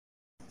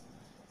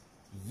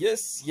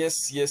Yes.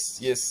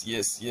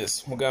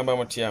 Mugamba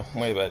mutya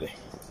mwebale.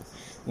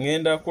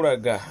 Ngenda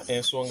kulaga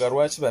ensonga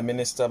lwaki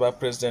baminisita ba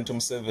President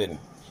Museveni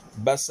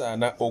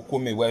basaana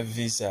okuumibwa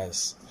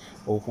visas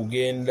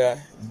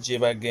okugenda gye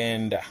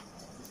bagenda.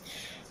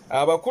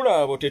 Abakulu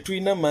abo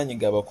tetulina maanyi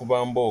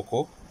gabakuba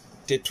mbooko,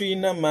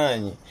 tetulina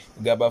maanyi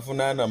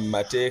gabavunaana mu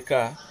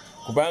mateeka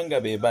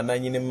kubanga be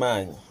bananyini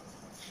maanyi.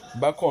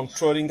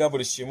 Bakontrolinga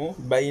buli kimu,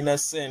 bayina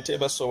ssente,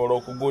 basobola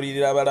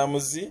okugulirira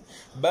abalamuzi,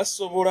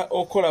 basobola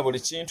okola buli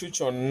kintu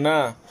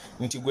kyonna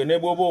nti gwe ne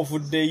bw'oba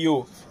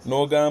ovuddeyo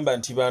n'ogamba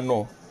nti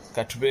bano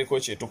katubeeko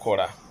kye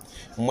tukola.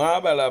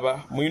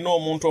 Mwabalaba mulina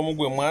omuntu omu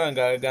gwe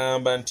mwalanga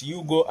agamba nti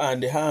you go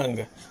and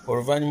hang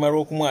oluvannyuma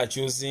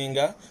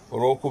lw'okumwakyuzinga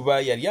olw'okuba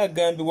yali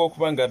agambibwa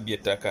okuba nga abbye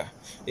ettaka.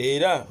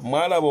 Era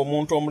mwalaba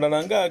omuntu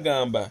omulala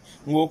ng'agamba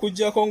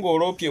ng'okuggyako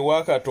ng'oloopye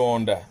ewa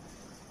Katonda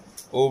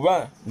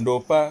oba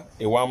ndopa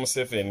ewa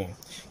Museveni.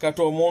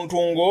 Kati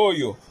omuntu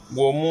ng'oyo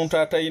gw'omuntu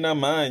atalina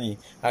maanyi,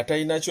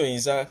 atalina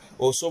ky'oyinza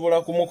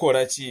osobola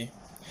kumukola ki?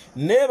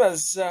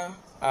 Neebaza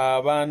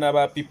abaana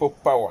ba people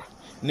power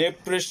ne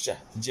pressure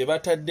gye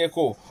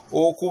bataddeko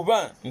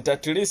okuba nti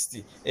at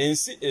least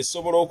ensi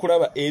esobola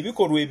okulaba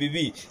ebikolwa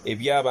ebibi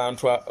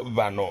eby'abantu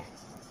bano.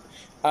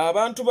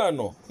 Abantu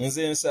bano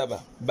nze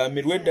nsaba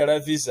bamirwe ddala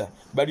visa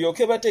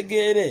balyoke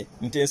bategeere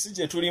nti ensi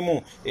gye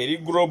tulimu eri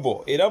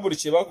global era buli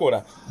kye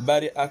bakola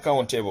bali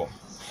accountable.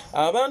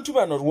 Abantu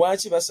bano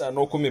lwaki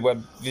basaana okuumibwa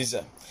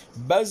visa?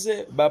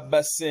 Baze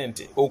babba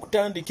ssente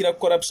okutandikira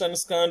corruption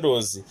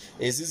scandals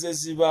ezize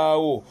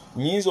zibaawo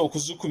nyinza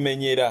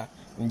okuzikumenyera.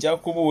 Nja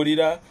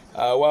kubuulira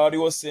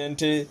waliwo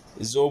ssente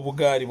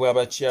z'obugaali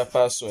bw'aba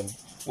chairperson,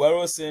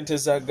 waliwo ssente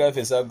za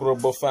gave za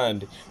global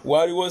fund,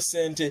 waliwo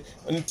ssente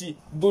nti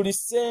buli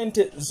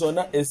ssente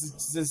zonna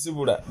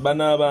ezizibula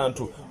bana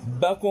abantu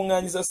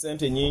bakungaanyiza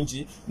ssente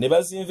nyingi ne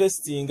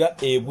bazinvestinga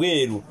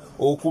ebweru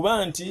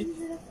okuba nti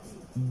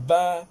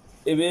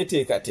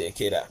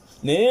beteekateekera.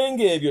 Naye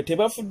ng'ebyo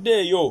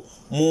tebafuddeeyo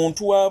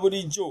muntu wa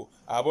bulijjo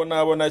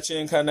abonaabona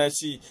kyenkana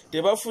ki,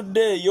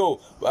 tebafuddeeyo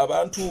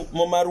abantu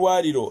mu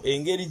malwaliro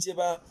engeri gye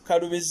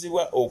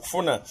bakalubizibwa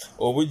okufuna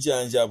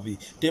obujjanjabi,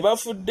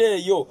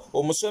 tebafuddeeyo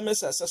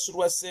omusomesa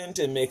asasulwa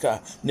ssente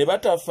meka ne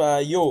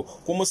batafaayo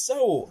ku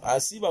musawo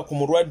asiiba ku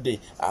mulwadde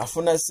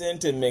afuna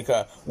ssente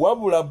meka.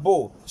 Wabula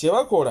bo kye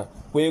bakola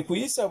kwe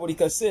kuyisa buli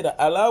kaseera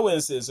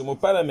allowances mu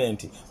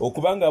parliament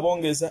okubanga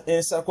bongeza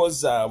ensako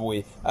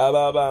zaabwe. Abo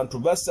abantu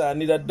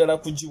basaanira ddala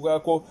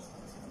kugibwako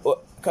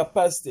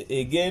capacity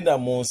egenda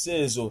mu nsi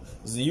ezo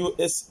zi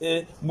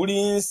USA.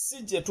 Buli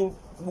nsi gye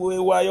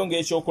tuweewaayo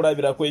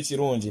ng'ekyokulabirako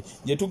ekirungi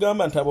gye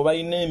tugamba nti abo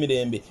balina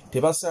emirembe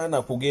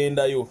tebasaana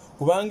kugendayo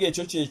kubanga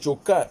ekyo kye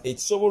kyokka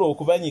ekisobola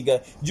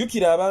okubanyiga.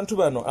 Jjukira abantu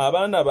bano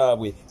abaana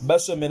baabwe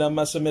basomera mu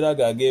masomero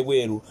ago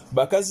ag'ebweru,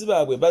 bakazi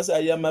baabwe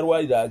bazaalira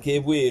amalwaliro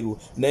ag'ebweru,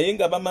 naye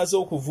nga bamaze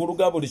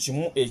okuvuluga buli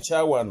kimu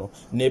ekyawano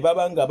ne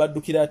baba nga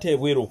baddukira ate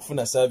ebweru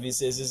okufuna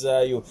services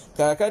zaayo.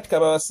 Kaakati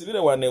kababasibire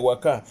wano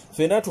ewaka,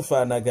 ffenna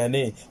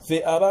tufaanagane.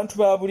 Ffe abantu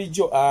ba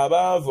bulijjo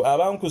abaavu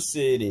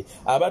abankuseere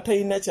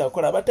abatalina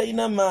kyakola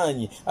abatalina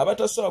maanyi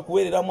abatasobola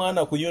kuweerera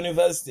mwana ku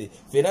university,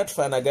 ffenna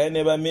tufaanagane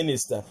ne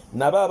baminisita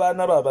nabo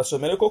abaana baabwe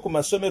basomereko ku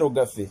masomero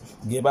gaffe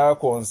ge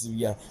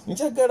baakonzibya.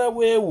 Njagala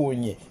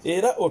bwewuunye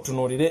era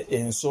otunuulire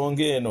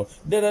ensonga eno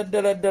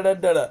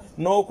ddala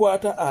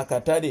n'okwata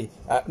akatale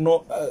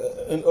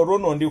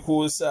olwo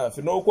ndikuusa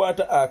ffe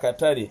n'okwata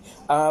akatale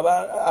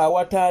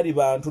awataali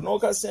bantu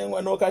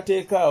n'okasengwa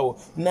n'okateekaawo,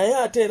 naye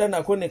ate era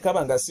nako ne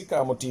kaba nga si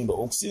ka mutindo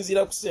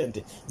okusinziira ku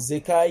ssente ze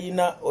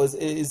kaayina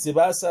ze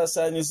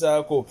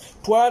baasaasaanyizaako.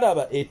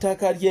 Twalaba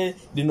ettaka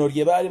lino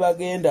lye baali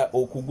bagenda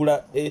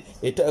okugula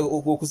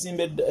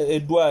okuzimba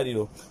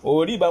eddwaliro,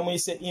 oli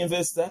bamuyise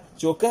investor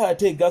kyokka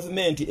ate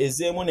gavumenti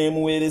ezeemu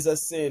n'emuweereza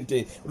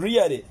ssente.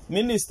 Really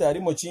minisita ali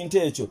mu kintu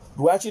ekyo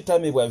lwaki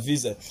tamibwa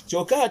visa?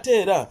 Kyokka ate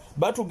era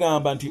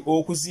batugamba nti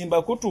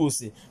okuzimba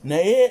kutuuse,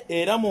 naye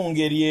era mu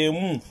ngeri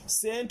emu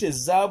ssente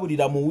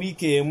zaabulira mu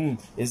wiiki emu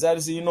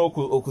ezaali zirina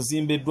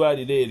okuzimba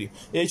eddwaliro eryo.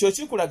 Ekyo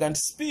kikulaga nti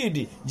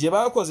speed gye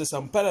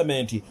baakozesa mu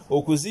palamenti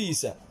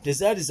okuziyisa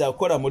tezaali za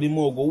kukola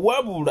mulimu ogwo,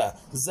 wabula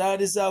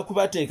zaali za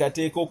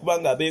kubateekateeka okuba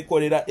nga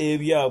beekolera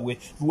ebyabwe.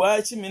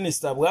 Lwaki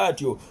minisita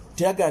bw'atyo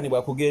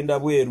teyaganibwa kugenda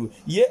bweru?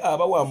 Ye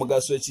aba wa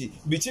mugaso ki?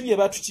 Biki bye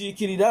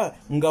batukiikirira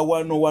nga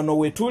wano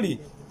we tuli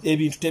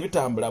ebintu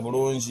tebitambula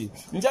bulungi?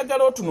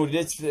 Njagala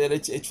otunuulire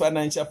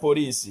ekifaananyi kya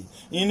poliisi.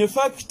 In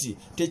fact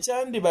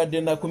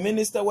tekyandibadde na ku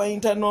minisita wa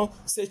internal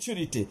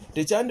security,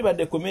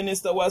 tekyandibadde ku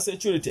minisita wa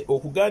security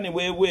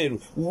okugaanibwa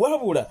ebweru,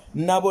 wabula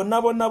nabo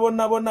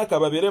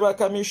kababeere ba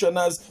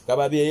commissioners,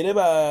 kababeere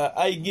ba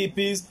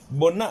IGPs,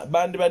 bonna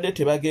bandibadde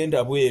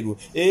tebagenda bweru.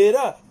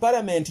 Era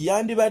palamenti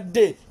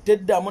yandibadde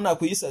teddamu na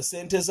kuyisa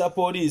ssente za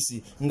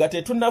poliisi nga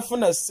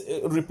tetunafuna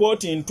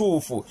reporti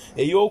ntuufu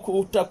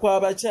ey'okutta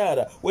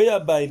kw'abakyala,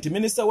 whereby nti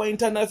minisita wa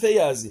internal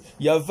affairs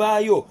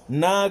yavaayo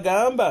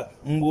n'agamba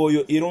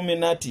ng'oyo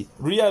Illuminati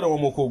real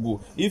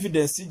omukugu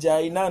evidence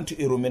gy'alina nti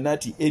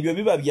Illuminati. Ebyo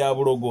biba bya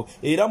bulogo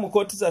era mu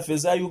kooti zaffe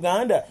za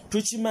Uganda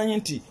tukimanyi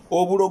nti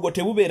obulogo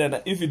tebubeera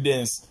na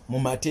evidence mu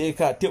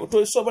mateeka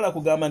tosobola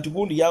kugamba nti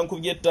gundi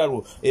yankubye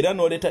ettalo era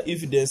n'oleta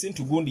evidence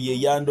nti gundi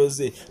ye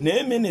yandoze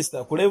naye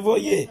minister ku level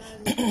ye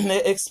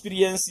ne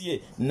experience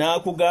ye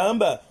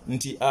n'akugamba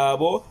nti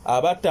abo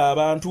abatta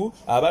abantu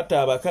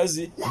abatta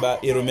abakazi ba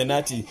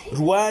Illuminati.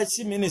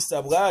 Lwaki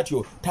minister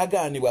bw'atyo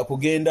tagaanibwa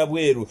kugenda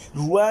bweru?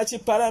 Lwaki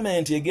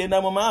parliament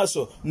egenda mu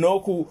maaso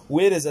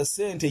n'okuweereza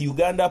ssente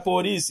Uganda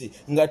Police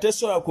nga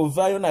tesobola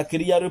kuvaayo na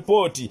clear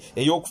report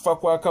ey'okufa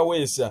kwa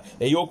Kaweesa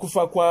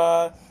ey'okufa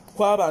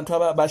kw'abantu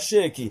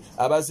abasheki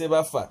abaze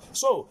bafa?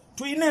 So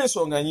tuyina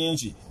ensonga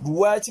nyingi.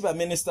 Lwaki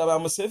baminister ba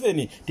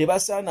Museveni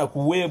tebasaana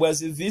kuweebwa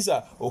zi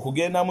visa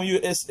okugenda mu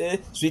USA,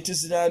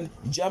 Switzerland,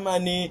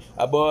 Germany?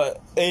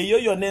 Eyo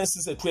yonna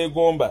ensi ze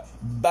twegomba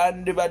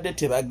badde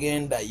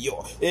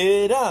tebagendayo.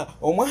 Era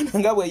omwana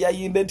nga bwe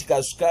yayimbe nti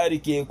kasukaali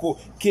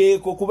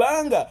keeko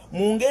kubanga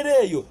mu ngeri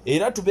eyo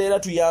era tubeera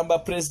tuyamba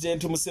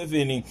President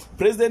Museveni.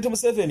 President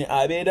Museveni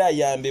abeera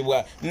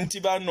ayambibwa nti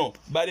bano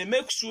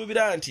baleme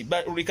kusuubira nti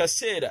buli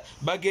kaseera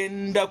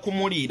bagenda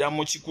kumuliira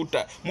mu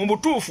kikuta. Mu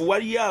butuufu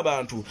waliyo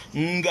abantu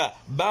nga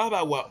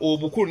babawa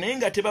obukulu naye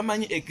nga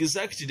tebamanyi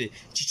exactly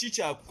kiki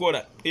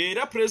kyakukola.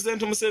 Era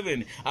President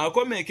Museveni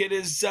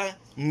akomekereza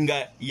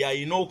nga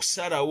yalina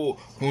okusalawo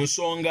ku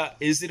nsonga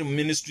eziri mu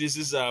ministries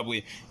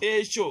zaabwe.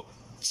 Ekyo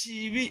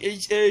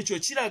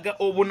kiraga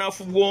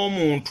obunafu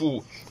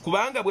bw'omuntu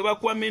kubanga bwe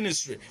bakuwa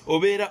ministry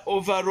obeera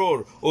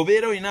overall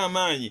obeera olina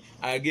amaanyi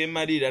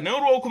agemalira. Naye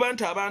olw'okuba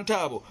nti abantu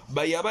abo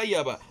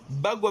bayabayaba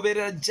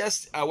bagoberera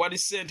just awali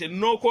ssente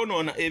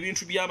n'okwonoona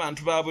ebintu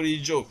by'abantu ba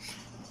bulijjo,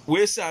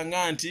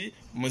 weesanga nti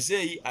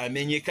muzeeyi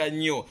amenyeka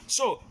nnyo.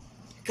 So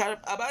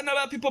abaana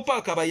ba People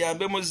Park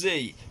bayambe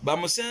muzeeyi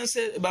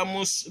bamusense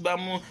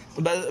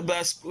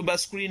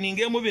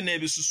bascreeningemu bino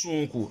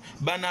ebisusunku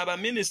bano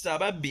abaminister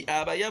ababbi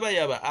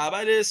abayabayaba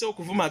abaleese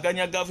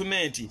okuvumaganya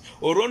gavumenti.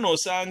 Olwo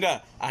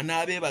n'osanga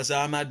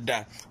anaabeebaza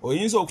amadda.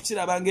 Oyinza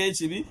okukiraba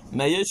ng'ekibi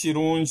naye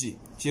kirungi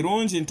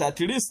nti at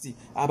least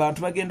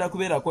abantu bagenda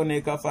kubeerako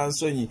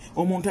n'ekafansonyi.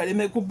 Omuntu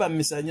aleme kubba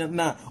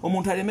misanyana,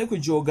 omuntu aleme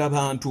kujooga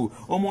bantu,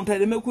 omuntu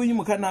aleme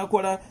kuyimuka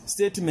n'akola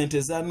statement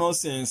eza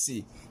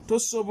nonsense.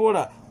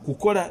 Tosobola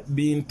kukola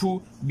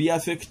bintu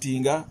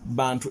by'affectinga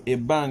bantu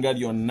ebbanga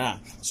lyonna.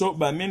 So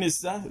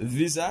baminister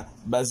visa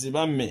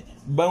bazibame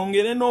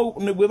bongere no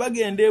bwe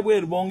bagenda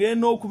ebweru bongere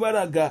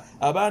n'okubalaga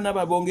abaana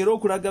babongere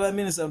okulaga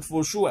baminister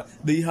for sure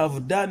they have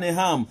done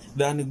harm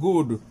than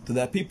good to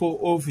the people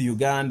of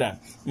Uganda.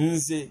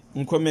 Nze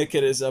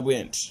nkomekereza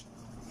bwenti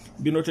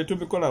bino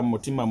tetubikola mu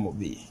mutima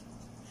mubi,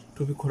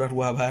 tubikola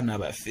lw'abaana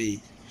baffe.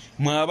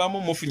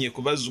 Mwabamu mufunye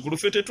ku bazzukulu,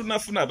 ffe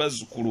tetunafuna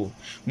bazzukulu.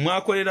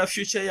 Mwakolera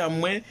future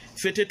yammwe,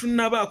 ffe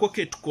tetunnabaako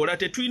ke tukola,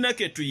 tetulina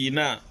ke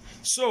tuyina.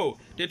 So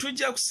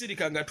tetujja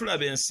kusirika nga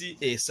tulaba ensi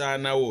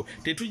esaanawo,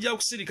 tetujja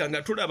kusirika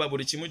nga tulaba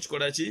buli kimu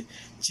kikola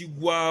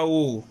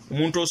kigwawo.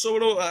 Omuntu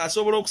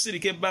asobola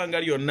okusirika ebbanga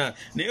lyonna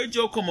naye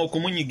gy'okoma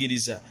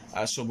okumunyigiriza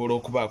asobola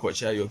okubaako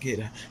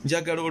kyayogera.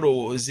 Njagala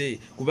olowooze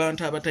ku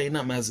bantu abatalina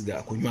amazzi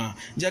ga kunywa,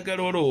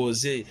 njagala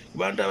olowooze ku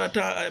bantu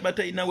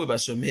abatalina we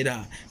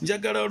basomera,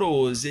 njagala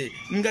olowooze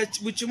nga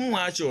buli kimu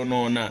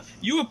mwakyonoona.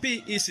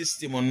 UPE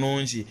system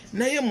nnungi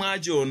naye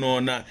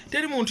mwagyonoona.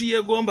 Teri muntu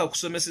yeegomba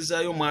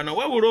kusomesezaayo omwana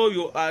wabula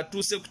oyo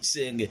atuuse ku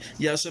kisenge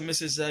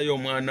yasomesezaayo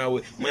omwana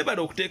we.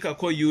 Mwebala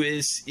okuteekako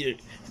USA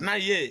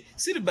naye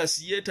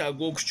silibasi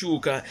yeetaaga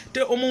okukyuka.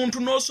 Te omuntu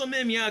n'osoma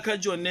emyaka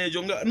gyonna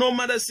egyo nga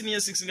n'omala senior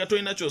 6 nga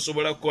tolina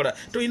ky'osobola kukola,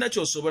 tolina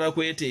ky'osobola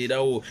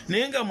kweteerawo.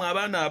 Naye nga mu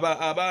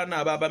abaana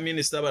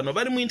abaminister bano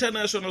bali mu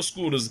international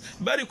schools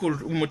bali ku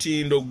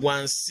mutindo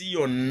gwa nsi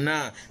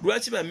yonna.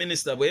 Lwaki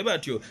baminister bwe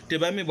batyo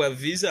tebamibwa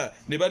visa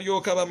ne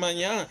balyoka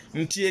bamanya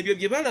nti ebyo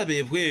bye balaba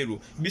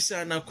ebweru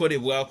bisaana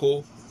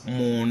kukolebwako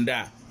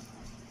munda?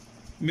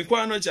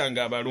 Mikwano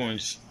gyange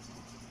abalungi,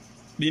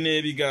 bino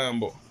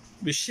ebigambo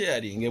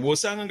bisharinge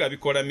bw'osanga nga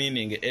bikola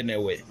meaning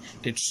anyway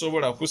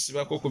tetusobola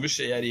kusibako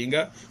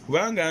kubisharinga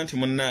kubanga nti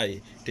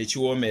munnaye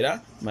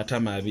tekiwoomera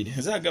matama abiri.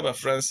 Nze agaba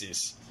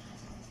Francis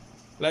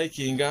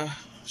likinga,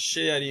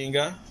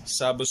 sharinga,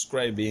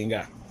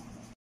 subscribinga.